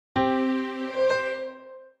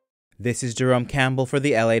This is Jerome Campbell for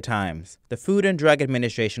the LA Times. The Food and Drug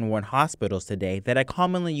Administration warned hospitals today that a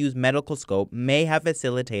commonly used medical scope may have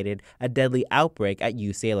facilitated a deadly outbreak at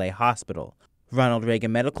UCLA Hospital. Ronald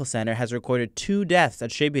Reagan Medical Center has recorded 2 deaths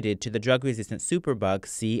attributed to the drug-resistant superbug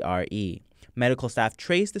CRE. Medical staff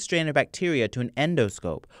traced the strain of bacteria to an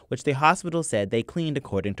endoscope, which the hospital said they cleaned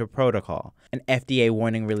according to protocol. An FDA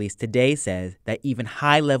warning released today says that even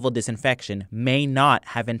high-level disinfection may not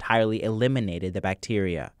have entirely eliminated the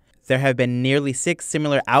bacteria. There have been nearly 6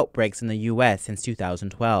 similar outbreaks in the U.S. since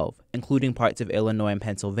 2012, including parts of Illinois and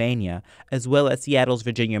Pennsylvania, as well as Seattle's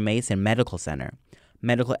Virginia Mason Medical Center.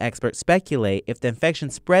 Medical experts speculate if the infection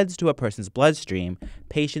spreads to a person's bloodstream,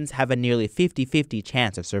 patients have a nearly 50-50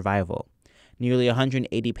 chance of survival. Nearly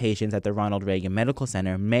 180 patients at the Ronald Reagan Medical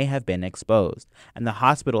Center may have been exposed, and the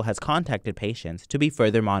hospital has contacted patients to be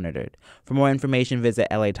further monitored. For more information, visit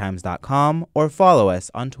latimes.com or follow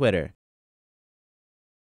us on Twitter.